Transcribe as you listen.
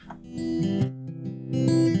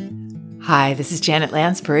Hi, this is Janet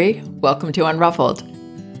Lansbury. Welcome to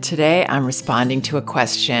Unruffled. Today I'm responding to a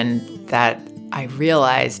question that I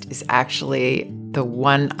realized is actually the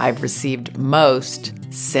one I've received most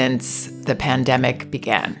since the pandemic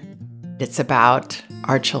began. It's about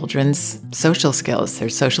our children's social skills, their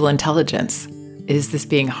social intelligence. Is this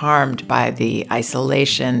being harmed by the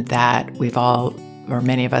isolation that we've all, or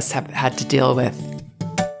many of us, have had to deal with?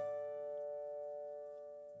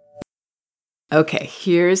 Okay,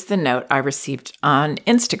 here's the note I received on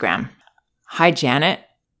Instagram. Hi, Janet.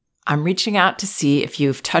 I'm reaching out to see if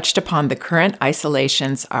you've touched upon the current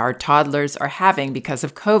isolations our toddlers are having because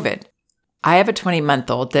of COVID. I have a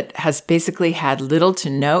 20-month-old that has basically had little to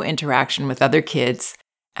no interaction with other kids,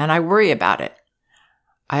 and I worry about it.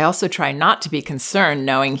 I also try not to be concerned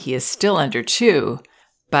knowing he is still under 2,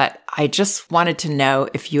 but I just wanted to know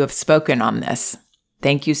if you have spoken on this.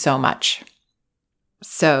 Thank you so much.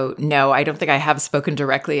 So, no, I don't think I have spoken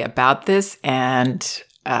directly about this. And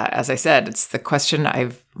as I said, it's the question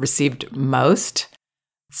I've received most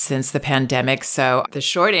since the pandemic. So the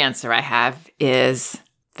short answer I have is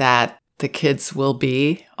that the kids will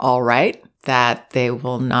be all right, that they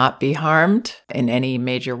will not be harmed in any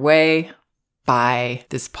major way by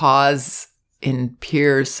this pause in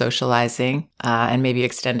peer socializing and maybe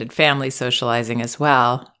extended family socializing as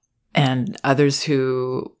well. And others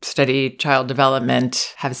who study child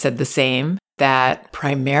development have said the same, that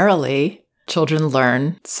primarily children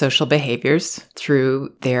learn social behaviors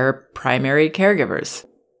through their primary caregivers,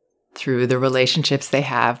 through the relationships they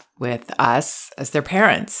have with us as their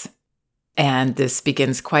parents. And this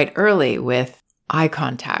begins quite early with eye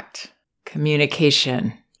contact,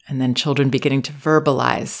 communication, and then children beginning to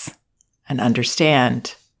verbalize and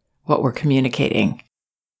understand what we're communicating.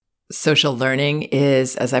 Social learning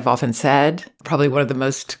is, as I've often said, probably one of the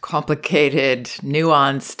most complicated,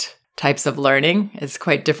 nuanced types of learning. It's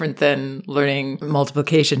quite different than learning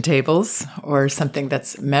multiplication tables or something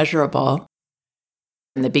that's measurable.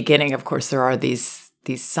 In the beginning, of course, there are these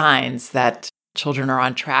signs that children are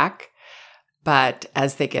on track. But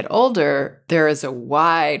as they get older, there is a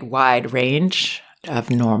wide range of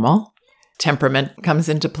normal. Temperament comes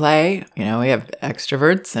into play. We have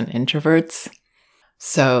extroverts and introverts.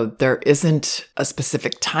 So there isn't a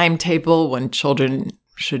specific timetable when children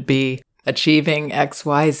should be achieving X,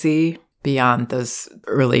 Y, Z beyond those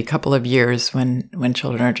early couple of years when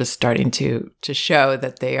children are just starting to show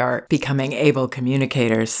that they are becoming able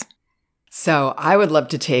communicators. So I would love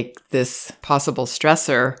to take this possible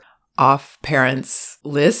stressor off parents'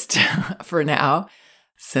 list for now,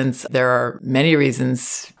 since there are many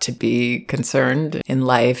reasons to be concerned in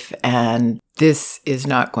life, and this is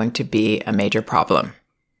not going to be a major problem.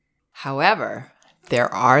 However,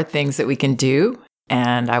 there are things that we can do,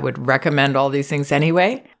 and I would recommend all these things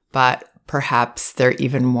anyway, but perhaps they're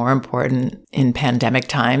even more important in pandemic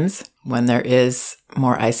times when there is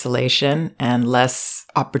more isolation and less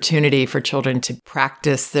opportunity for children to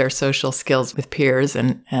practice their social skills with peers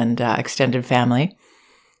and extended family.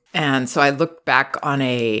 And so I looked back on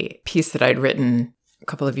a piece that I'd written a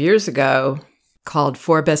couple of years ago called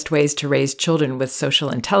 4 Best Ways to Raise Children with Social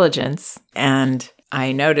Intelligence. And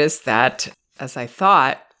I noticed that, as I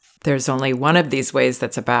thought, there's only one of these ways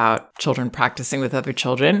that's about children practicing with other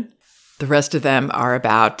children. The rest of them are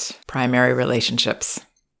about primary relationships.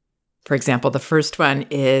 For example, the first one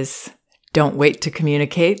is don't wait to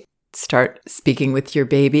communicate. Start speaking with your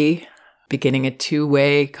baby, beginning a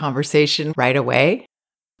 2-way conversation right away.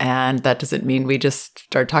 And that doesn't mean we just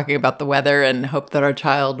start talking about the weather and hope that our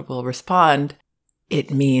child will respond. It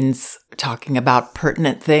means talking about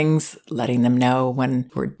pertinent things, letting them know when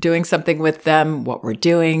we're doing something with them, what we're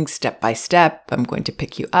doing step by step. I'm going to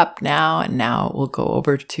pick you up now, and now we'll go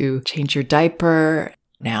over to change your diaper.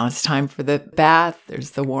 Now it's time for the bath.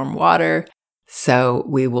 There's the warm water. So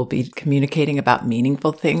we will be communicating about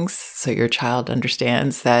meaningful things so your child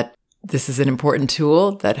understands that this is an important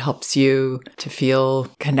tool that helps you to feel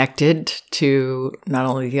connected to not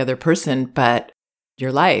only the other person, but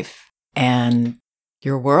your life and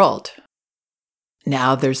your world.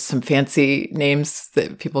 Now there's some fancy names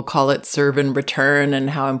that people call it serve and return and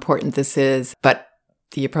how important this is. But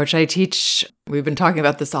the approach I teach, we've been talking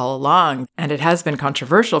about this all along, and it has been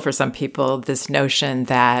controversial for some people, this notion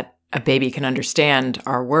that a baby can understand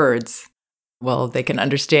our words. Well, they can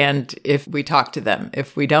understand if we talk to them.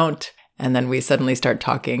 If we don't, and then we suddenly start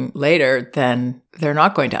talking later, then they're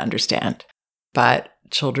not going to understand. But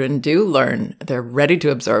children do learn. They're ready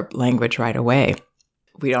to absorb language right away.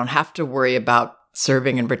 We don't have to worry about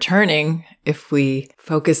serving and returning if we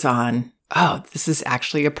focus on, oh, this is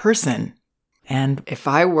actually a person. And if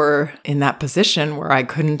I were in that position where I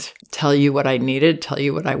couldn't tell you what I needed, tell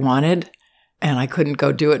you what I wanted, and I couldn't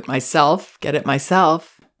go do it myself, get it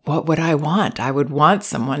myself, what would I want? I would want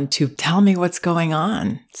someone to tell me what's going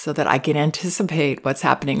on so that I can anticipate what's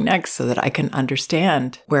happening next, so that I can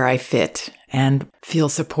understand where I fit and feel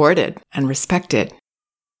supported and respected.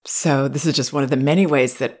 So this is just one of the many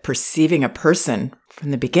ways that perceiving a person from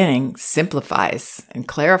the beginning simplifies and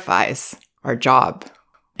clarifies our job.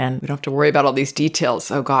 And we don't have to worry about all these details.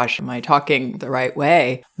 Oh gosh, am I talking the right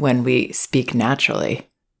way when we speak naturally?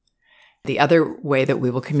 The other way that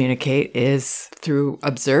we will communicate is through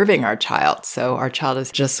observing our child. So our child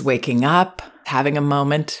is just waking up, having a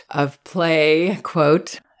moment of play,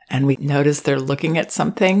 quote, and we notice they're looking at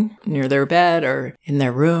something near their bed or in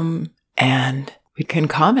their room, and we can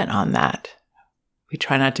comment on that. We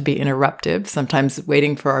try not to be interruptive. Sometimes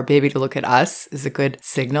waiting for our baby to look at us is a good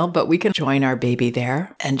signal, but we can join our baby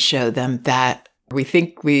there and show them that we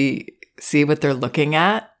think we see what they're looking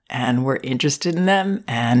at and we're interested in them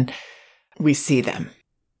and we see them.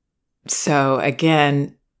 So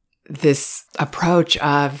again, this approach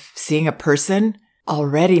of seeing a person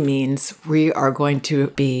already means we are going to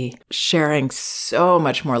be sharing so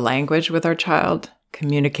much more language with our child,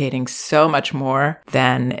 communicating so much more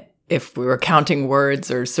than if we were counting words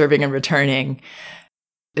or serving and returning.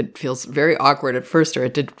 It feels very awkward at first, or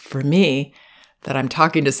it did for me, that I'm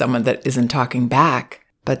talking to someone that isn't talking back.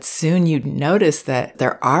 But soon you notice that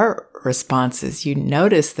there are responses. You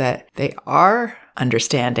notice that they are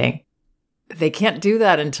understanding. They can't do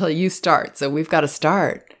that until you start. So we've got to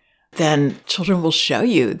start. Then children will show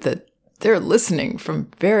you that they're listening from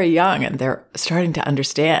very young and they're starting to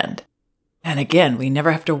understand. And again, we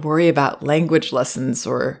never have to worry about language lessons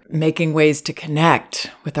or making ways to connect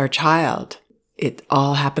with our child. It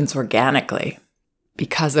all happens organically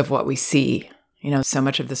because of what we see. So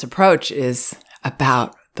much of this approach is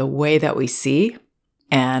about the way that we see.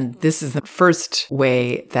 And this is the first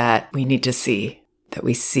way that we need to see, that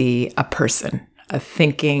we see a person, a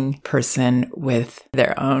thinking person with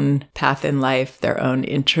their own path in life, their own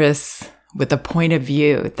interests, with a point of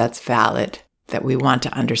view that's valid, that we want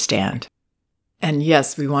to understand. And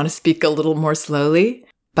yes, we want to speak a little more slowly,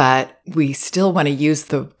 but we still want to use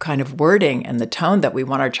the kind of wording and the tone that we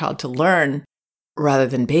want our child to learn rather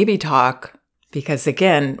than baby talk, because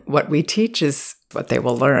again, what we teach is what they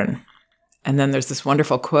will learn. And then there's this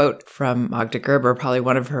wonderful quote from Magda Gerber, probably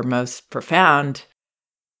one of her most profound.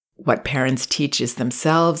 What parents teach is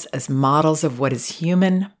themselves as models of what is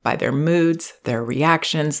human by their moods, their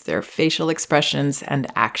reactions, their facial expressions, and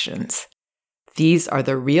actions. These are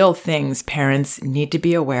the real things parents need to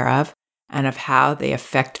be aware of and of how they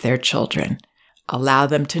affect their children. Allow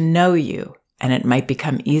them to know you, and it might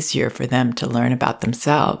become easier for them to learn about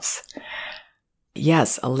themselves.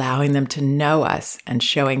 Yes, allowing them to know us and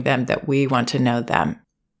showing them that we want to know them.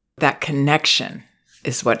 That connection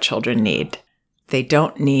is what children need. They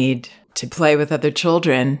don't need to play with other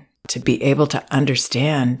children to be able to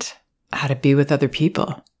understand how to be with other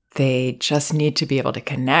people. They just need to be able to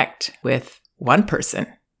connect with one person,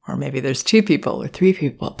 or maybe there's 2 people or 3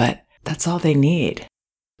 people, but that's all they need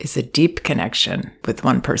is a deep connection with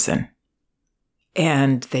one person.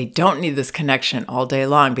 And they don't need this connection all day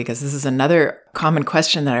long, because this is another common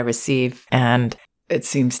question that I receive, and it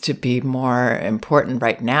seems to be more important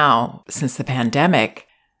right now since the pandemic.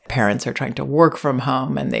 Parents are trying to work from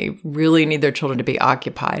home and they really need their children to be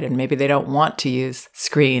occupied, and maybe they don't want to use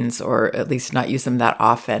screens, or at least not use them that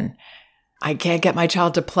often. I can't get my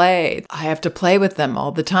child to play. I have to play with them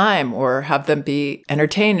all the time or have them be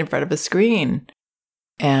entertained in front of a screen.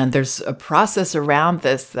 And there's a process around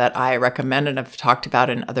this that I recommend and I've talked about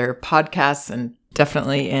in other podcasts and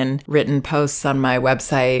definitely in written posts on my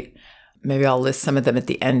website. Maybe I'll list some of them at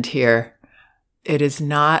the end here. It is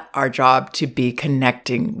not our job to be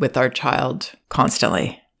connecting with our child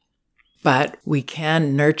constantly, but we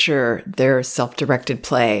can nurture their self-directed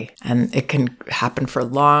play, and it can happen for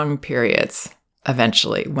long periods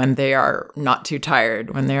eventually when they are not too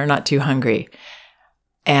tired, when they are not too hungry.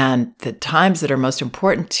 And the times that are most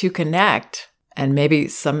important to connect, and maybe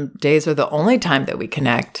some days are the only time that we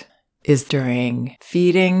connect, is during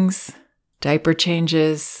feedings, diaper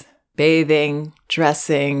changes, bathing,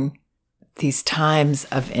 dressing, these times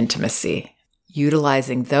of intimacy,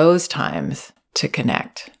 utilizing those times to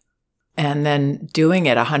connect. And then doing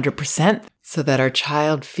it 100% so that our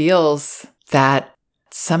child feels that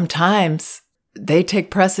sometimes they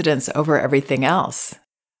take precedence over everything else.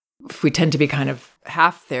 If we tend to be kind of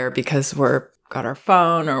half there because we're got our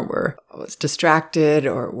phone, or we're distracted,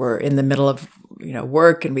 or we're in the middle of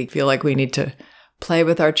work and we feel like we need to play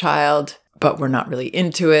with our child, but we're not really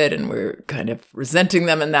into it and we're kind of resenting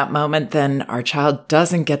them in that moment, then our child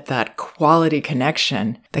doesn't get that quality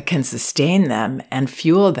connection that can sustain them and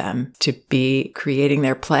fuel them to be creating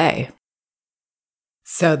their play.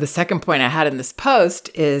 So the second point I had in this post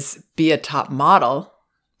is be a top model,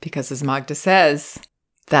 because as Magda says,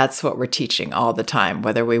 that's what we're teaching all the time.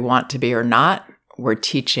 Whether we want to be or not, we're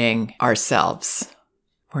teaching ourselves.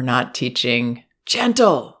 We're not teaching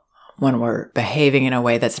gentle when we're behaving in a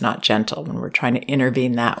way that's not gentle, when we're trying to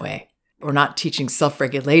intervene that way. We're not teaching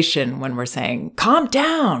self-regulation when we're saying, calm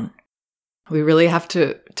down. We really have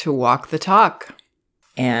to walk the talk.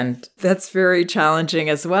 And that's very challenging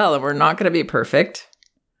as well. And we're not going to be perfect.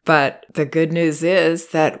 But the good news is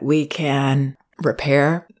that we can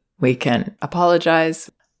repair, we can apologize,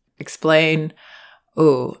 explain,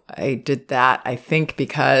 oh, I did that, I think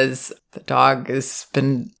because the dog has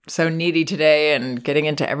been so needy today and getting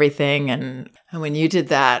into everything. And when you did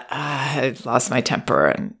that, I lost my temper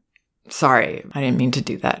and sorry, I didn't mean to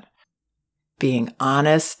do that. Being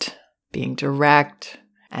honest, being direct,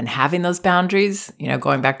 and having those boundaries,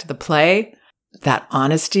 going back to the play, that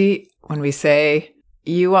honesty when we say,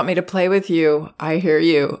 you want me to play with you, I hear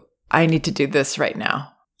you, I need to do this right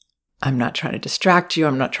now. I'm not trying to distract you.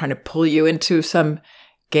 I'm not trying to pull you into some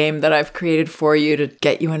game that I've created for you to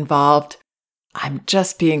get you involved. I'm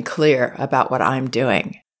just being clear about what I'm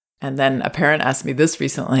doing. And then a parent asked me this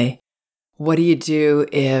recently, what do you do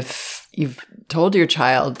if you've told your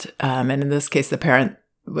child, and in this case, the parent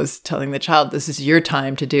was telling the child, this is your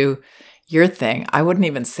time to do your thing. I wouldn't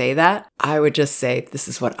even say that. I would just say, this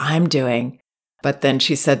is what I'm doing. But then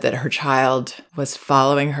she said that her child was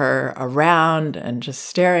following her around and just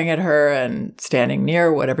staring at her and standing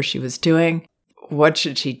near whatever she was doing. What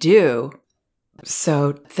should she do?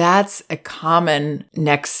 So that's a common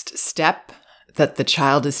next step that the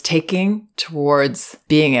child is taking towards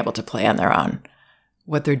being able to play on their own.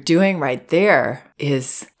 What they're doing right there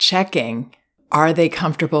is checking, are they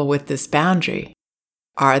comfortable with this boundary?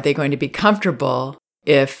 Are they going to be comfortable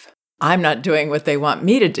if I'm not doing what they want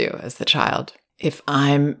me to do as the child? If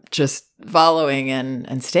I'm just following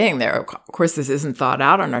and staying there? Of course, this isn't thought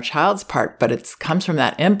out on our child's part, but it comes from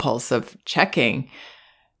that impulse of checking,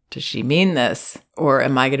 does she mean this? Or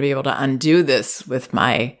am I going to be able to undo this with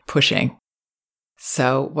my pushing?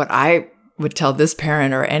 So what I would tell this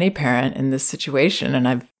parent or any parent in this situation, and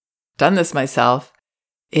I've done this myself,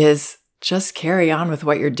 is just carry on with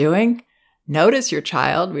what you're doing. Notice your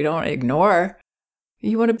child. We don't ignore.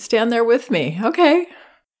 You want to stand there with me? Okay.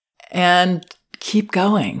 And keep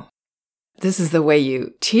going. This is the way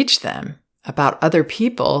you teach them about other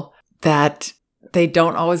people, that they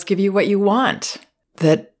don't always give you what you want,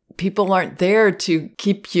 that people aren't there to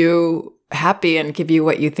keep you happy and give you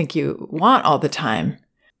what you think you want all the time.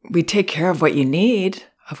 We take care of what you need,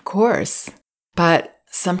 of course, but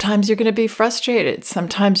sometimes you're going to be frustrated.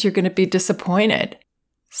 Sometimes you're going to be disappointed.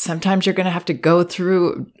 Sometimes you're going to have to go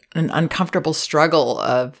through an uncomfortable struggle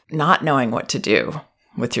of not knowing what to do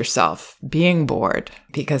with yourself, being bored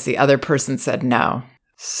because the other person said no.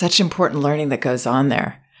 Such important learning that goes on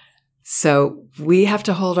there. So we have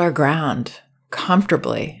to hold our ground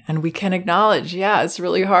comfortably, and we can acknowledge, yeah, it's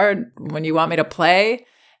really hard when you want me to play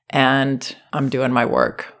and I'm doing my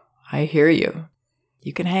work. I hear you.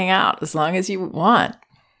 You can hang out as long as you want.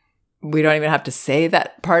 We don't even have to say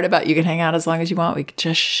that part about you can hang out as long as you want. We can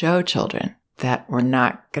just show children that we're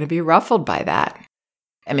not going to be ruffled by that.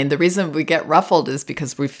 I mean, the reason we get ruffled is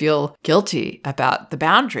because we feel guilty about the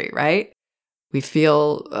boundary, right? We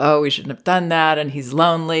feel, oh, we shouldn't have done that, and he's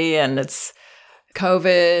lonely, and it's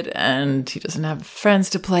COVID, and he doesn't have friends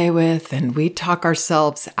to play with, and we talk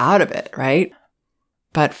ourselves out of it, right?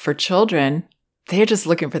 But for children, they're just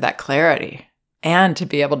looking for that clarity and to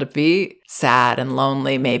be able to be sad and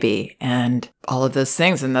lonely maybe, and all of those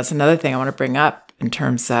things. And that's another thing I want to bring up in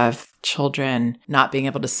terms of children not being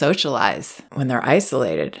able to socialize when they're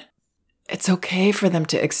isolated. It's okay for them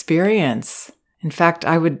to experience. In fact,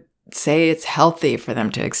 I would say it's healthy for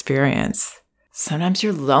them to experience. Sometimes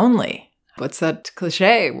you're lonely. What's that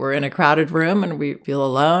cliche? We're in a crowded room and we feel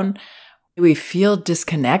alone. We feel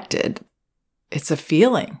disconnected. It's a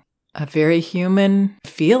feeling, a very human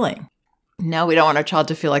feeling. No, we don't want our child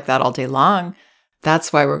to feel like that all day long.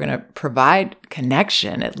 That's why we're going to provide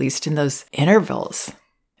connection, at least in those intervals.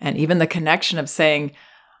 And even the connection of saying,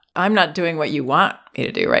 I'm not doing what you want me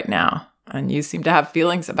to do right now. And you seem to have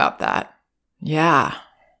feelings about that. Yeah,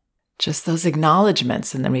 just those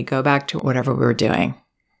acknowledgments. And then we go back to whatever we were doing.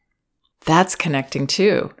 That's connecting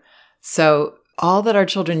too. So all that our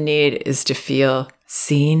children need is to feel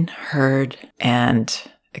seen, heard, and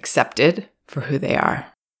accepted for who they are.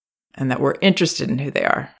 And that we're interested in who they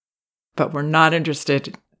are. but we're not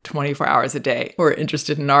interested 24 hours a day. We're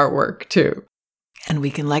interested in our work too. And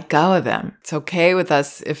we can let go of them. It's okay with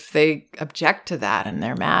us if they object to that and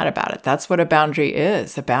they're mad about it. That's what a boundary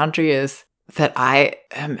is. A boundary is that I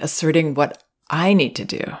am asserting what I need to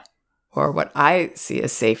do, or what I see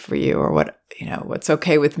as safe for you, or what's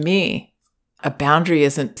okay with me. A boundary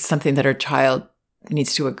isn't something that our child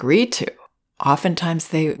needs to agree to. Oftentimes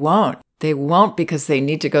they won't. They won't because they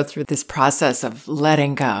need to go through this process of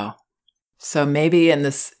letting go. So maybe in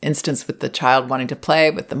this instance with the child wanting to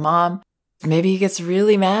play with the mom, maybe he gets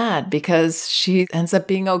really mad because she ends up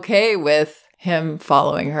being okay with him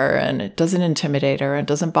following her, and it doesn't intimidate her and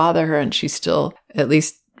doesn't bother her, and she still at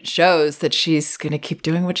least shows that she's going to keep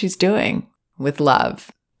doing what she's doing with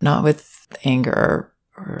love, not with anger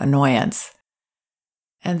or annoyance.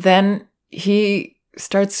 And then he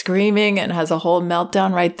starts screaming and has a whole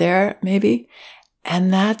meltdown right there, maybe.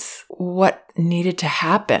 And that's what needed to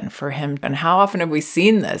happen for him. And how often have we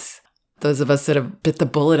seen this? Those of us that have bit the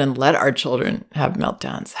bullet and let our children have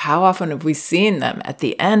meltdowns, how often have we seen them at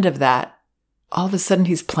the end of that, all of a sudden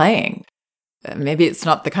he's playing. Maybe it's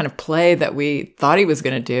not the kind of play that we thought he was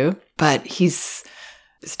going to do, but he's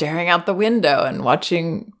staring out the window and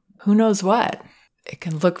watching who knows what. It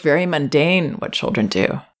can look very mundane what children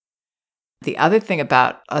do. The other thing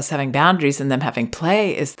about us having boundaries and them having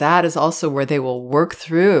play is that is also where they will work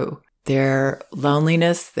through their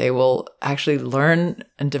loneliness. They will actually learn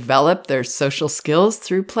and develop their social skills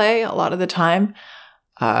through play a lot of the time.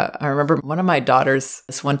 I remember one of my daughters,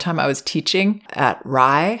 this one time I was teaching at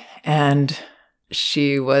Rye, and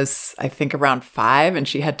she was, I think, around 5, and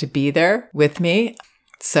she had to be there with me.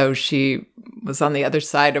 So she was on the other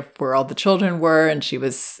side of where all the children were, and she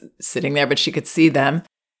was sitting there, but she could see them.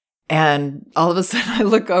 And all of a sudden I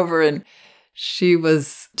look over and she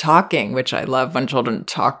was talking, which I love when children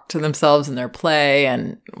talk to themselves in their play.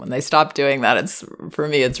 And when they stop doing that, for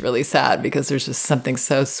me, it's really sad because there's just something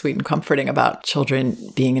so sweet and comforting about children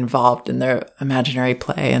being involved in their imaginary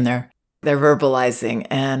play and their verbalizing.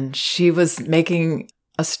 And she was making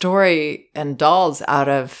a story and dolls out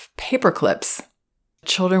of paper clips.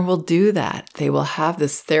 Children will do that. They will have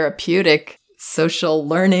this therapeutic social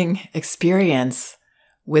learning experience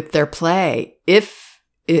with their play if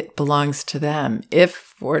it belongs to them,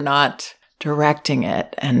 if we're not directing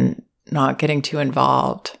it and not getting too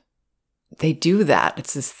involved. They do that.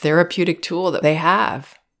 It's this therapeutic tool that they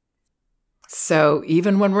have. So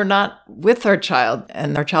even when we're not with our child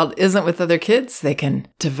and our child isn't with other kids, they can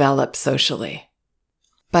develop socially.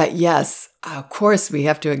 But yes, of course, we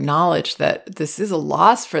have to acknowledge that this is a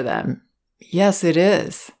loss for them. Yes, it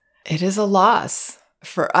is. It is a loss.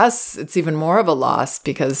 For us, it's even more of a loss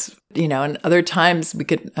because, in other times we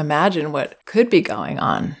could imagine what could be going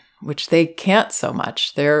on, which they can't so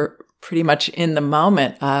much. They're pretty much in the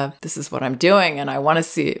moment of, this is what I'm doing, and I want to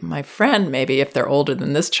see my friend, maybe if they're older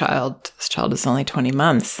than this child. This child is only 20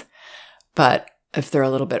 months. But if they're a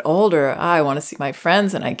little bit older, I want to see my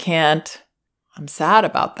friends and I can't. I'm sad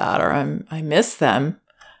about that, or I miss them.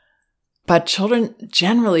 But children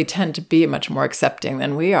generally tend to be much more accepting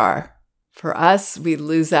than we are. For us, we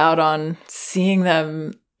lose out on seeing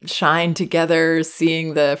them shine together,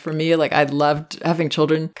 for me, I loved having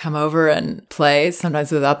children come over and play,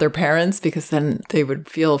 sometimes without their parents, because then they would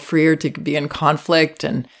feel freer to be in conflict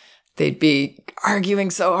and they'd be arguing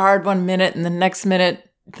so hard one minute and the next minute,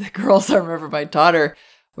 the girls, I remember my daughter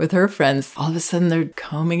with her friends, all of a sudden they're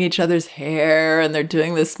combing each other's hair and they're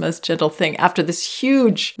doing this most gentle thing after this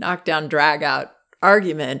huge knockdown, drag out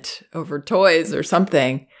argument over toys or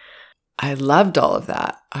something. I loved all of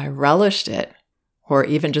that. I relished it. Or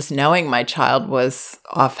even just knowing my child was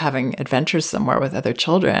off having adventures somewhere with other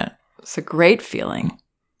children. It's a great feeling.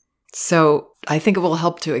 So I think it will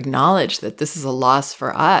help to acknowledge that this is a loss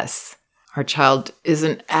for us. Our child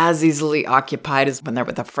isn't as easily occupied as when they're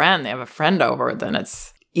with a friend. They have a friend over, then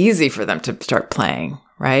it's easy for them to start playing,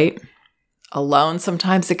 right? Alone,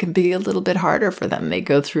 sometimes it can be a little bit harder for them. They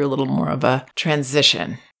go through a little more of a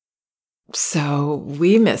transition. So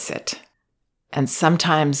we miss it. And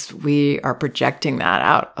sometimes we are projecting that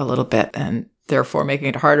out a little bit and therefore making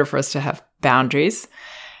it harder for us to have boundaries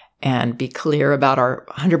and be clear about our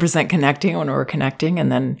 100% connecting when we're connecting and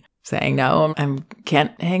then saying, no, I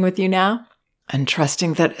can't hang with you now. And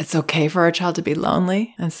trusting that it's okay for our child to be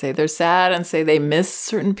lonely and say they're sad and say they miss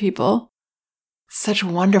certain people. Such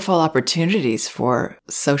wonderful opportunities for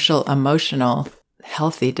social, emotional,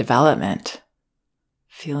 healthy development.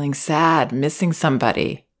 Feeling sad, missing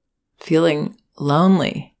somebody, feeling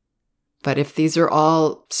lonely. But if these are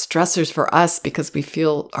all stressors for us because we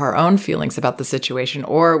feel our own feelings about the situation,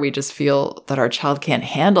 or we just feel that our child can't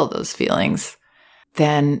handle those feelings,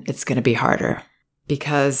 then it's going to be harder.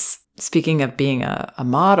 Because speaking of being a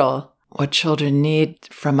model, what children need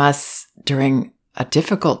from us during a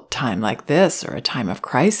difficult time like this or a time of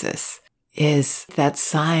crisis is that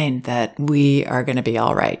sign that we are going to be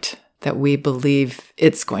all right, that we believe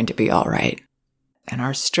it's going to be all right. And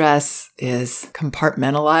our stress is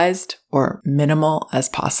compartmentalized or minimal as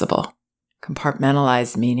possible.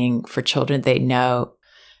 Compartmentalized meaning for children, they know,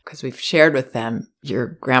 because we've shared with them, your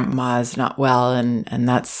grandma is not well and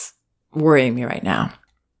that's worrying me right now.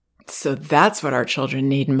 So that's what our children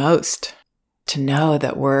need most, to know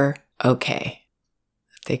that we're okay.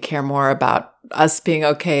 They care more about us being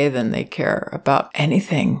okay than they care about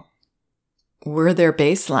anything. We're their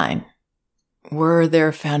baseline. We're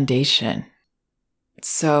their foundation.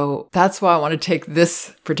 So that's why I want to take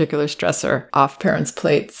this particular stressor off parents'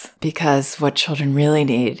 plates, because what children really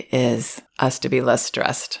need is us to be less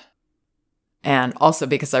stressed. And also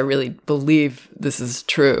because I really believe this is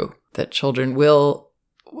true, that children will,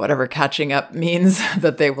 whatever catching up means,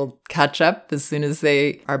 that they will catch up as soon as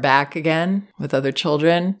they are back again with other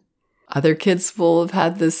children. Other kids will have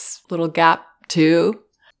had this little gap too.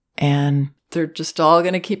 And they're just all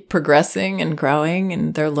going to keep progressing and growing,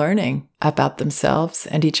 and they're learning about themselves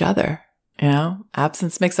and each other.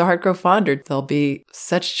 Absence makes the heart grow fonder. There'll be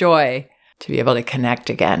such joy to be able to connect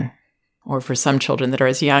again. Or for some children that are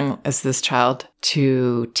as young as this child,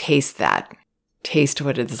 to taste that. Taste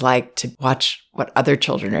what it's like to watch what other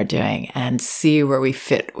children are doing and see where we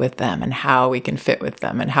fit with them and how we can fit with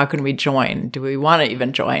them and how can we join. Do we want to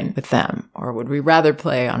even join with them? Or would we rather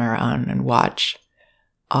play on our own and watch?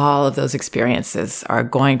 All of those experiences are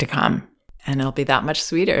going to come, and it'll be that much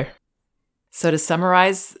sweeter. So to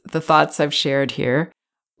summarize the thoughts I've shared here,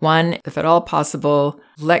 1, if at all possible,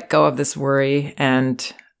 let go of this worry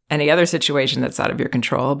and any other situation that's out of your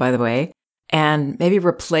control, by the way, and maybe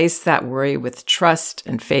replace that worry with trust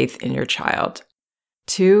and faith in your child.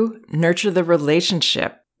 2, nurture the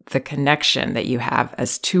relationship, the connection that you have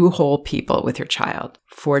as two whole people with your child,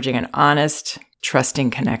 forging an honest,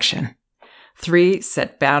 trusting connection. 3,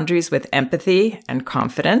 set boundaries with empathy and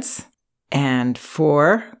confidence. And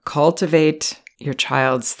 4, cultivate your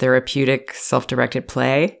child's therapeutic, self-directed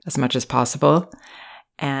play as much as possible.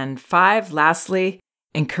 And 5, lastly,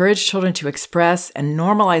 encourage children to express and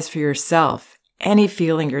normalize for yourself any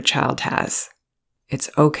feeling your child has.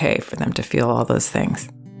 It's okay for them to feel all those things.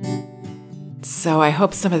 So I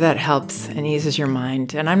hope some of that helps and eases your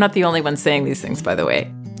mind. And I'm not the only one saying these things, by the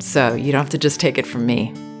way. So you don't have to just take it from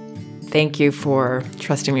me. Thank you for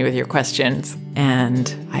trusting me with your questions,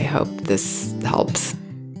 and I hope this helps.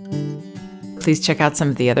 Please check out some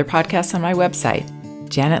of the other podcasts on my website,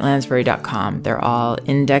 janetlansbury.com. They're all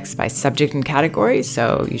indexed by subject and category,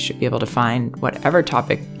 so you should be able to find whatever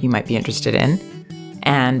topic you might be interested in.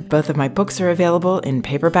 And both of my books are available in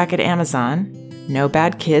paperback at Amazon: No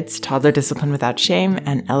Bad Kids, Toddler Discipline Without Shame,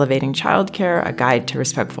 and Elevating Childcare, A Guide to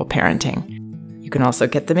Respectful Parenting. You can also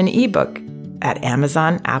get them in ebook at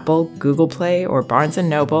Amazon, Apple, Google Play, or Barnes &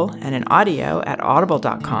 Noble, and in audio at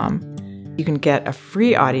audible.com. You can get a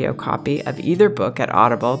free audio copy of either book at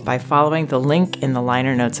Audible by following the link in the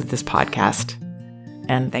liner notes of this podcast.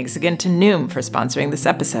 And thanks again to Noom for sponsoring this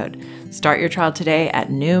episode. Start your trial today at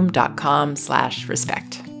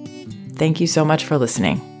noom.com/respect. Thank you so much for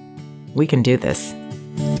listening. We can do this.